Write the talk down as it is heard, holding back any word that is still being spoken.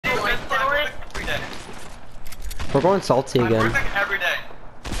We're going salty I again. work like every day.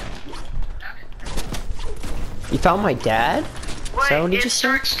 You found my dad? Wait, So did it you say?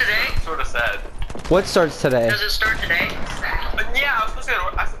 starts today? Sort of sad. What starts today? Does it start today? But yeah, I was supposed to go to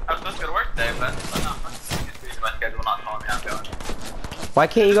work. I was supposed to go to work today, but no, my schedule not telling me I'm going. Why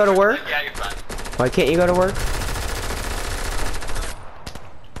can't you go to work? Yeah, you're fine. Why can't you go to work?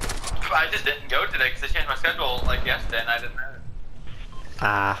 I just didn't go today because they changed my schedule like yesterday and I didn't know it.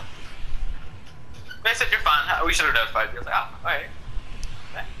 Ah. They said you're fine. We should have notified you. I was like, oh, alright.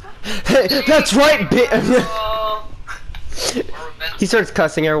 That's right, Oh. He starts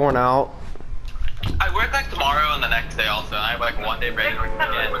cussing everyone out. I work like tomorrow and the next day also. I have like 1 day break and work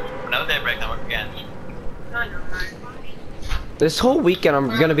again. Another day break and work again. This whole weekend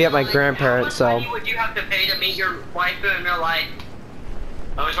I'm gonna be at my grandparents', so. How much money would you have to pay to meet your wife in real life?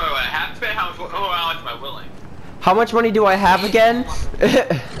 How much money do I have to pay? How much am I willing? How much money do I have again?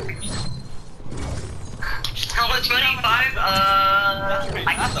 How much money?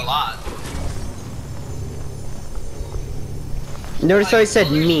 That's a lot. Notice how he said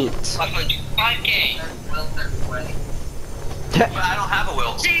meat. 5K. But I don't have a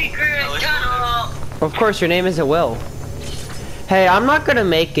will. Secret tunnel. Of course, your name isn't Will. Hey, I'm not gonna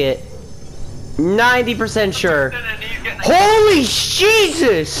make it. 90% sure. Holy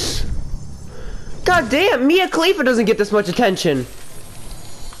Jesus! God damn, Mia Khalifa doesn't get this much attention.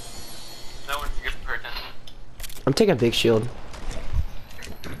 No one's good for attention. I'm taking a big shield.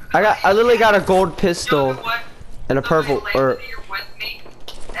 I literally got a gold pistol and a purple, or...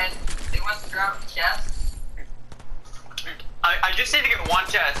 I just need to get one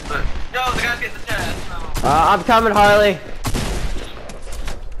chest, but no, the guy's getting the chest. No. I'm coming, Harley.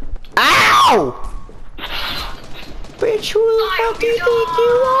 Ow! Bitch, who the fuck do you think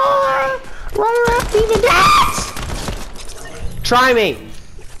you are? Run around even that! Try me.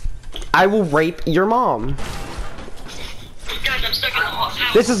 I will rape your mom. Guys, I'm stuck in the house.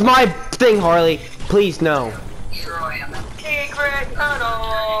 This is my thing, Harley. Please, no. Secret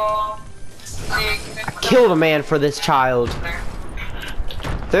tunnel. Kill the man for this child.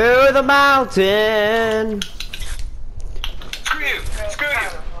 Through the mountain. Screw you! Screw you!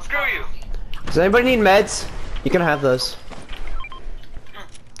 Screw you! Does anybody need meds? You can have those.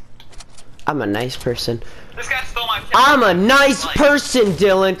 I'm a nice person. This guy stole my chest. I'm a nice person,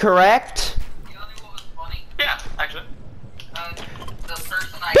 Dylan, correct? You know what was funny? Yeah, actually. The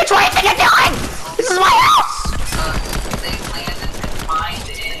person I... Bitch, what do you think you're doing? This is my house! They landed and mined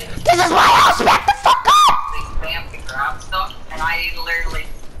in. This is my house! Back the fuck up! They spammed to grab stuff, and I literally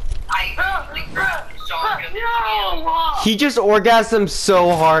grabbed the shotgun. He just orgasmed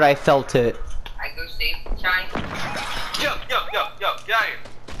so hard I felt it. I go save the shine. Yo, get out of here.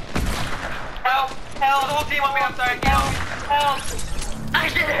 Help! Help! The whole team on me, I'm sorry. Help! Help! I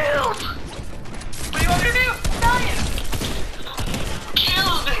did help! What do you want me to do? I'm dying!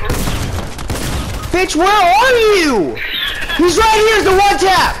 Kill them! Bitch, where are you? He's right here, it's a one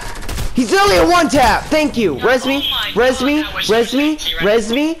tap! He's literally a one tap! Thank you! Res me, res me, res me, res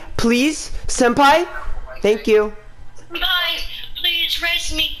me, please, senpai! Thank you. Guys, please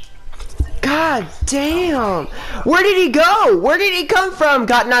rest me. God damn! Where did he go? Where did he come from,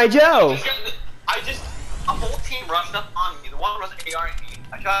 Cotton Eye Joe? A whole team rushed up on me. The one was AR and me.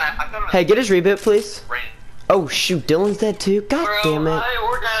 I shot him. Hey, get his reboot, please. Brain. Oh shoot, Dylan's dead too. God damn it. I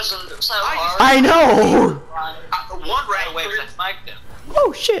orgasmed so hard. I know! One ran away because I sniped him.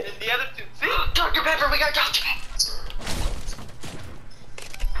 Oh shit. And the other two, see? Dr. Pepper, we got Dr. Pepper.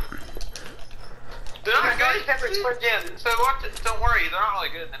 They're not good. Yeah, so don't worry, they're not really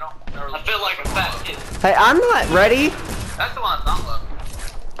good. They don't really... I feel like a fat kid. Hey, I'm not ready. That's the one that's not low.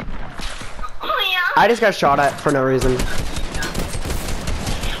 Oh yeah. I just got shot at for no reason.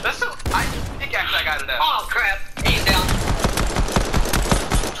 That's so... I think actually I got it out. Oh crap. Aim down.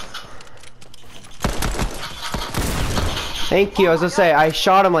 Thank you, I was gonna say, I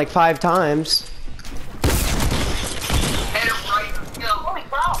shot him like 5 times. Hit it right. Go. Holy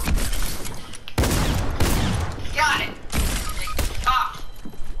cow. Got it. Ah.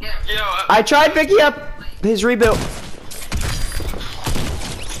 Get him. Yo, I tried picking up his rebuild.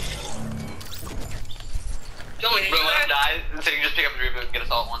 Don't bro, let him die, so you can just pick up the reboot and get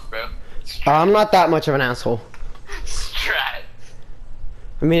us all at once, bro. I'm not that much of an asshole. Strat.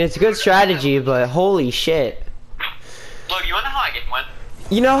 I mean, it's a good strategy, but holy shit. Look, you wanna know how I get one?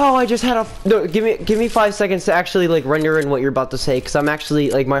 You know how I just had a... No, give me 5 seconds to actually, like, render in what you're about to say, because I'm actually,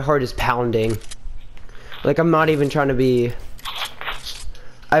 like, my heart is pounding. Like, I'm not even trying to be...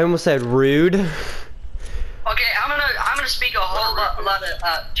 I almost said rude. Okay, I'm gonna speak a whole lot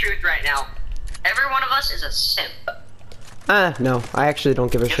of truth right now. Every one of us is a simp. No, I actually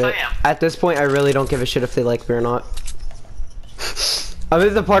don't give a Yes, shit. I am. At this point, I really don't give a shit if they like me or not. I'm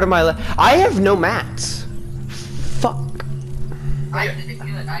in the part of my life. I have no mats. Fuck. I did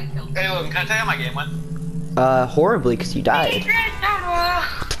good. I killed Hey, Logan, can I tell you how my game went? Horribly, because you died. him.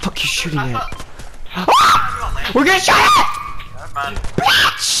 What the fuck you shooting I at? thought- We're getting shot at! Never mind.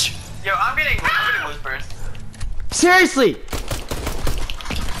 Bitch! Yo, I'm getting loose first. Seriously!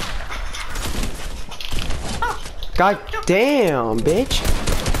 God damn, bitch.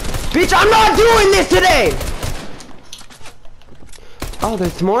 Bitch, I'm not doing this today! Oh,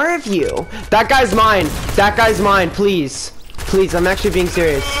 there's more of you. That guy's mine. That guy's mine, please. Please, I'm actually being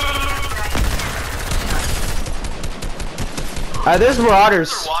serious. There's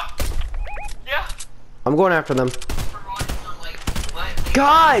marauders. Yeah. I'm going after them.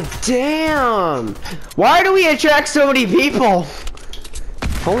 God damn! Why do we attract so many people?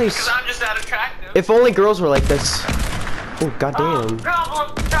 Holy Because I'm just that attractive. if only girls were like this. Oh, god damn.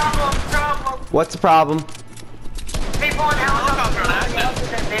 Problem. What's the problem? People in Helicopter on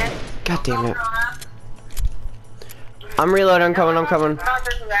helicopters, man. God damn it. I'm reloading, I'm coming. I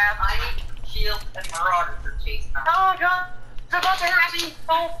need shield and marauders for chasing us. Oh, God. It's about to happen.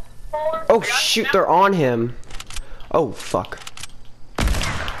 Oh shoot, they're on him. Oh fuck.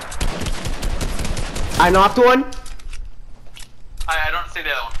 I knocked one? I don't see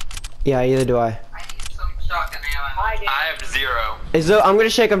the other one. Yeah, either do I. I need some shotgun ammo. I have 0. I'm gonna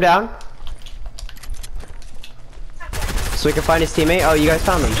shake him down. So we can find his teammate. Oh, you guys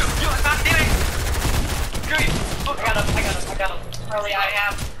found him. Yo, it's not teammate. Good. Oh, I got him. Early, I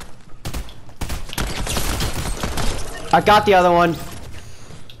have. I got the other one.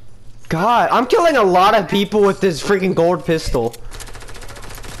 God, I'm killing a lot of people with this freaking gold pistol.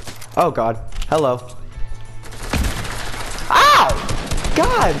 Oh god. Hello. Ow!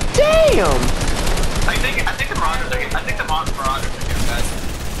 God damn! I think the Marauders are here. I think the Marauders are here, guys.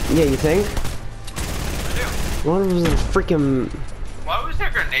 Yeah, you think? I do. One was a freaking... Why was there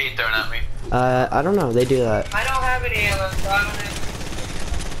a grenade thrown at me? I don't know. They do that. I don't have any ammo, so I don't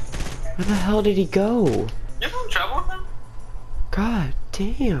have. Where the hell did he go? You having trouble with him? God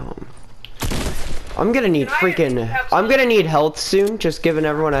damn. I'm gonna need I'm gonna need health soon, just giving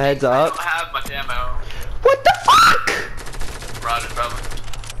everyone a heads I up. don't have much ammo. What the fuck? Roger, probably.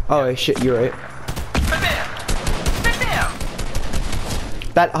 Oh shit, you're right. Bam! Bam!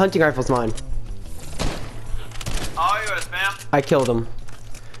 That hunting rifle's mine. Oh, you got a spam? I killed him.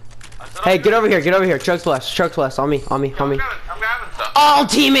 I said, Hey, get over here, Chugs blast, on me. I'm grabbing stuff. All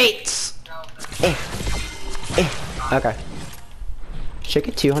teammates! Okay. Should I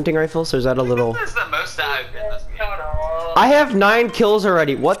get 2 hunting rifles, or is that a little... This is the most that I've been this game. I have 9 kills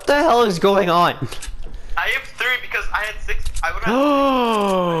already. What the hell is going on? I have 3 because I had 6. I would have.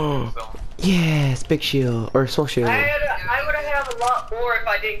 Oh! So. Yes, big shield, or small shield. I would have had a lot more if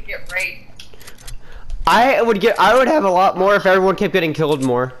I didn't get raped. I would have a lot more if everyone kept getting killed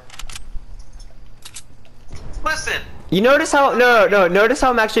more. Listen. You notice how, no, notice how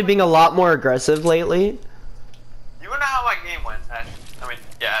I'm actually being a lot more aggressive lately? You wanna know how my game went, Ash?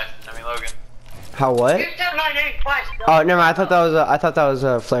 Logan. How what? You said my name twice. Oh, never mind, I thought that was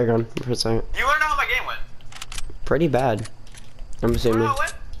a flare gun for a second. You wanna know how my game went? Pretty bad. I'm You assuming. wanna know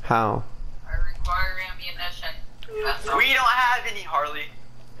what? How? I require ammunition. That's all. We don't have any, Harley.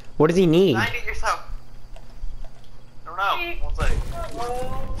 What does he need? Find it yourself. I don't know. One second.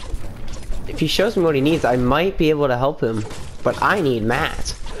 If he shows me what he needs, I might be able to help him. But I need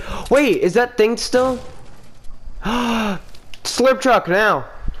mats. Wait, is that thing still? Slurp truck now.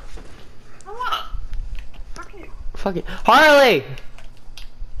 I wanna. Fuck you. Fuck it. Harley!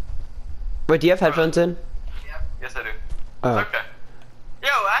 Wait, do you have headphones in? Yes, I do. Oh. Okay. Yo,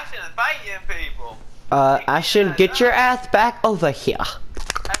 Ashton, fighting people. Ashton, get your ass back over here. Ashton,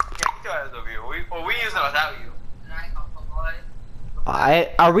 get your ass over here. We use it without you.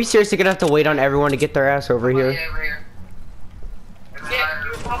 Are we seriously gonna have to wait on everyone to get their ass over here? Yeah,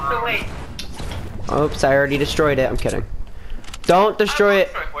 you have to wait. Oops, I already destroyed it. I'm kidding. Don't destroy it.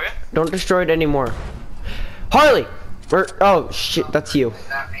 For you. Don't destroy it anymore. Harley! Oh shit, that's you.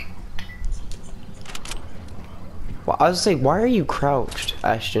 Well, I was saying, why are you crouched,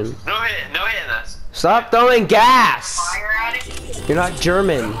 Ashton? No hitting us. Stop throwing gas! Fire at it. You're not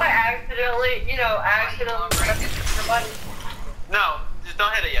German. I accidentally pressed the button. No, just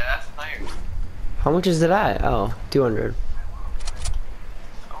don't hit it yet. That's not here. How much is it at? Oh, 200.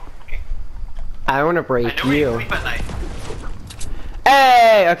 Oh, okay. I wanna I break know you. we sleep at night.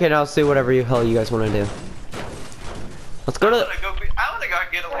 Hey! Okay, now let's do whatever the hell you guys wanna do. Let's go to. I wanna go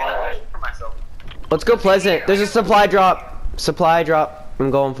get a little for myself. Let's go Pleasant. There's a supply drop. Supply drop.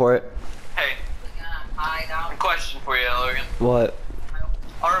 I'm going for it. Hey, Hide out. a question for you, Logan. What?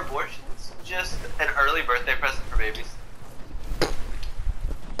 Are abortions just an early birthday present for babies?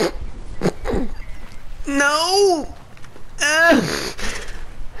 No.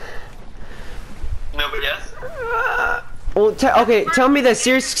 No, but yes. Well, okay. Tell me this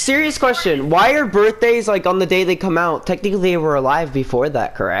serious question. Why are birthdays like on the day they come out? Technically, they were alive before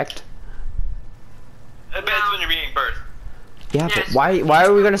that, correct? I bet it's when you're being birthed. Yeah, but why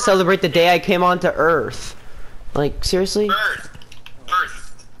are we gonna celebrate the day I came onto Earth? Like seriously?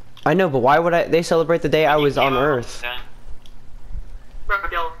 Birth. I know, but why would they celebrate the day I was on Earth?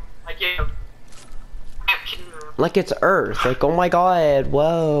 Like it's Earth. Like, oh my god,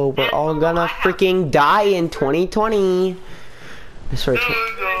 whoa, we're all gonna freaking die in 2020. I swear,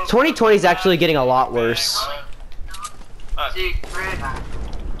 2020 is actually getting a lot worse.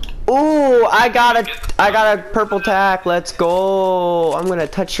 Ooh, I got a purple tack. Let's go. I'm gonna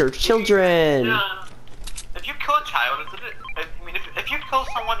touch your children. If you kill a child, isn't it? I mean, if you kill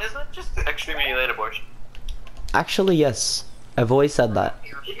someone, isn't it just extremely late abortion? Actually, yes. I've always said that.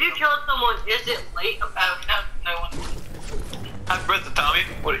 If you kill someone, is it late? No one. I'm supposed to tell me.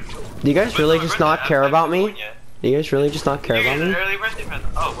 What? Do you guys really just not care about me? Do you guys really just not care about me? Early birthday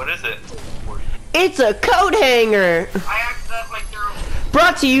present. Oh, what is it? It's a coat hanger. I asked that like girl.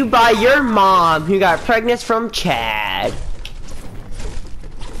 Brought to you by your mom, who got pregnant from Chad.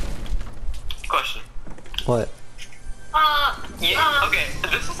 Question. What? Yeah, okay,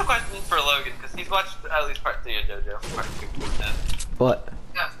 this is a question for Logan, because he's watched at least part 3 of JoJo. Part 2. What?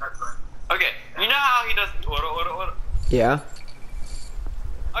 Okay, you know how he does order? Yeah.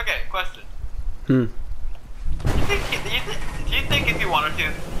 Okay, question. Hmm. Do you think if he wanted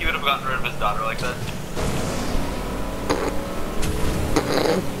to, he would have gotten rid of his daughter like that?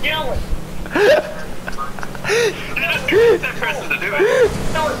 Dylan. He's that person to do it.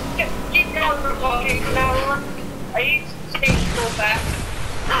 No, keep going for talking now. Are you staying so fast?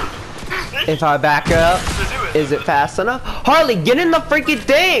 If I back up, is it fast enough? Harley, get in the freaking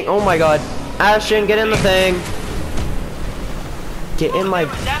thing! Oh my god. Ashton, get in the thing. Get in my...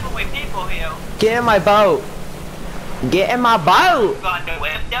 Get in my boat. Get in my boat!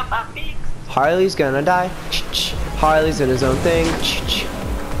 Harley's gonna die. Harley's in his own thing.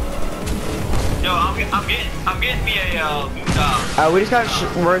 Yo, I'm getting me a We just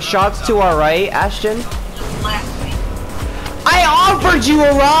got shots to our right, Ashton. I offered you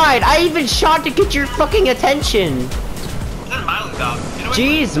a ride! I even shot to get your fucking attention!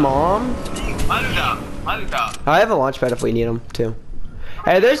 Jeez, Mom. I have a launch pad if we need them, too.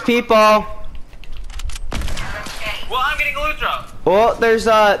 Hey, there's people! Well, I'm getting a loot drop. Well, there's,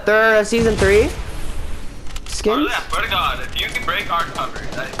 they're season 3 skins. I swear to God, if you can break our cover,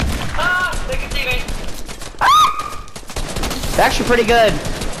 They can see me. They're actually pretty good.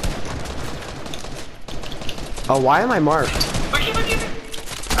 Oh, why am I marked?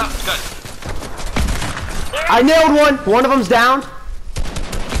 Oh, good. I nailed one! One of them's down.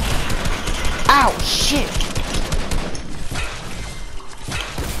 Ow, shit.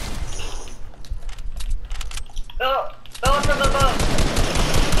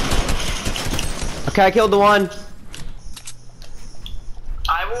 Okay, I killed the one.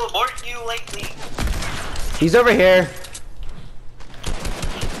 I will abort you lately. He's over here.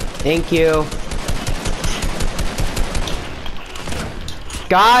 Thank you.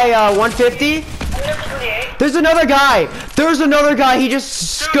 Guy, 150? There's another guy! There's another guy! He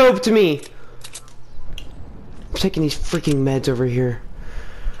just scoped me! I'm taking these freaking meds over here.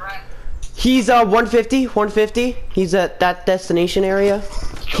 He's 150, 150. He's at that destination area.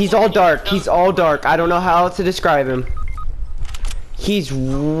 He's all dark. He's all dark. I don't know how else to describe him. He's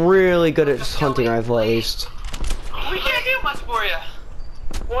really good at his hunting rifle, at least. We can't do much for you.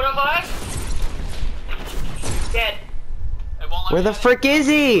 One of us? Dead. Where the frick is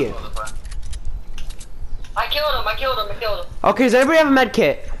he? I killed him. Okay, does anybody have a med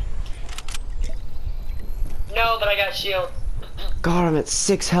kit? No, but I got shield. God, I'm at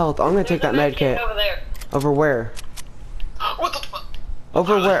 6 health. I'm gonna take that med kit. Over there. Over where? What the fuck?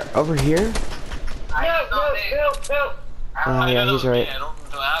 Over where? Over here? No. Oh yeah, he's right. I don't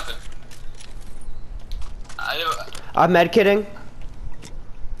know what happened. I'm med kitting.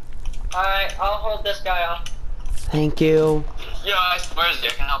 Alright, I'll hold this guy off. Thank you. Yo, where is he?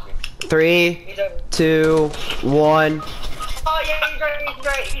 I can help you. 3, 2, 1. Oh yeah,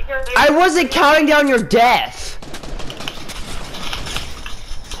 he's right. I wasn't counting down your death.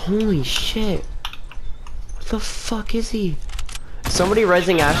 Holy shit. What the fuck is he? Is somebody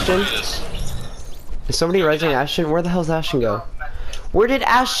resing Ashton? Is somebody resing Ashton? Where the hell's Ashton go? Where did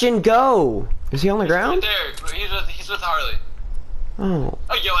Ashton go? Is he on the ground? Right there. He's with Harley. Oh.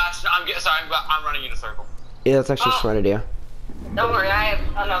 Oh, yo, Ashton, I'm running you in a circle. Yeah, that's actually a smart idea. Don't worry, I have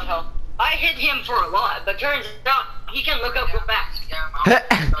enough health. I hit him for a lot, but turns out he can look up real fast.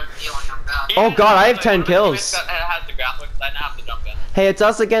 Oh god, I have 10 kills. It has the grappler because I didn't have to jump in. Hey, it's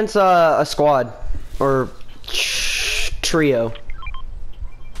us against a squad. Or trio.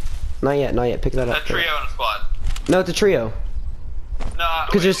 Not yet, not yet. Pick that A up. trio and a squad. No, it's a trio. No,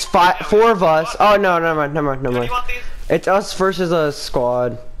 Because there's four of us. Oh no, never mind, never mind, never Do mind. you want these It's us versus a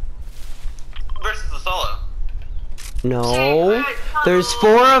squad. versus the solo? No. There's 4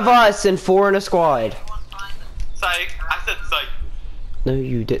 of us and 4 in a squad. Psych. I said psych. No,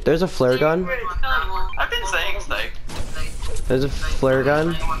 you did. There's a flare gun. I've been saying psych. There's a flare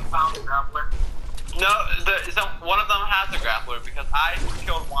gun. No, so one of them has a grappler because I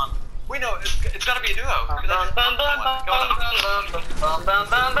killed one. We know it's gonna be a duo. It's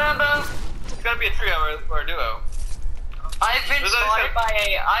gonna be a trio or a duo. I've been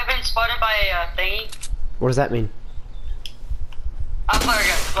spotted by a thingy. What does that mean?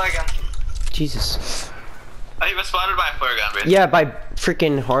 Flare gun. Jesus. He was spotted by a flare gun, bitch. Yeah, by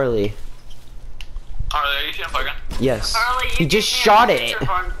freaking Harley. Are you shooting a flare gun? Yes. Harley, He just shot it.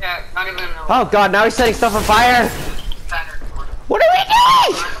 Oh god, now he's setting stuff on fire. What are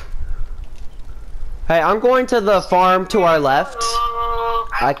we doing? Hey, I'm going to the farm to our left.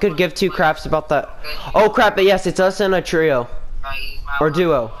 I could give 2 craps about that. Oh crap, but yes, it's us in a trio. Or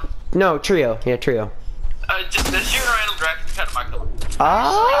duo. No, trio. Yeah, trio. Just shoot in a random direction, try to mark them.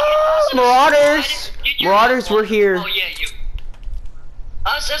 Ah, Marauders! Marauders, we're here. Oh yeah, you.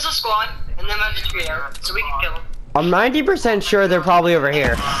 Us as a squad, and then as a trio, so we can kill them. I'm 90% sure they're probably over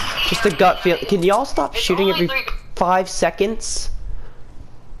here. Just a gut feel. Can y'all stop shooting every 5 seconds?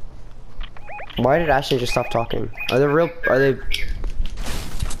 Why did Ashton just stop talking? Are they real? Are they?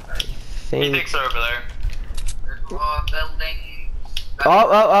 He thinks they're over there.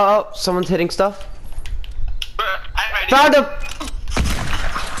 Oh! Someone's hitting stuff. I'm ready. Found him!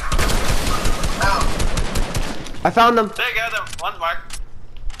 I found them. There you go, them. One's marked.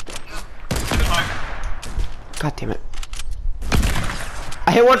 Good mark. God damn it.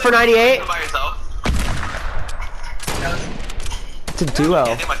 I hit one for 98. By yourself. It's a duo.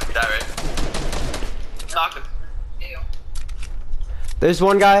 Yeah, they must die, right? Knocked him. There's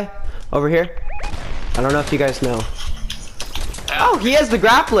one guy over here. I don't know if you guys know. Yeah. Oh, he has the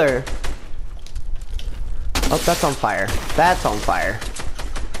grappler. Oh, that's on fire. That's on fire.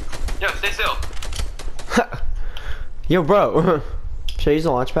 Yo, stay still. Yo, bro. Should I use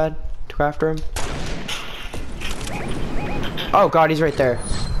the launch pad to go after him? Oh god, he's right there.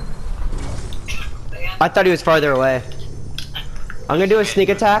 I thought he was farther away. I'm gonna do a sneak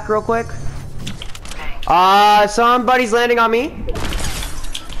attack real quick. Somebody's landing on me.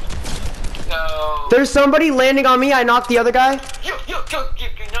 No. There's somebody landing on me. I knocked the other guy. Yo, no.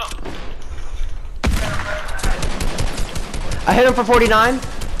 I hit him for 49.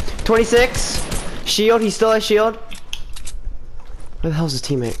 26. Shield. He still has shield. Where the hell's his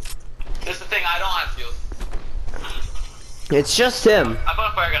teammate? This is the thing, I don't have shield. It's just him. I put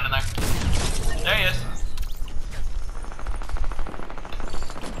a fire gun in there. There he is.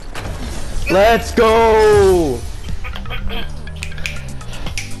 Let's go.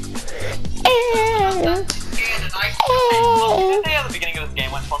 Did they at the beginning of this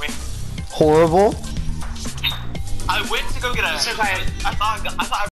game went for me? Horrible. I went to go get a. I thought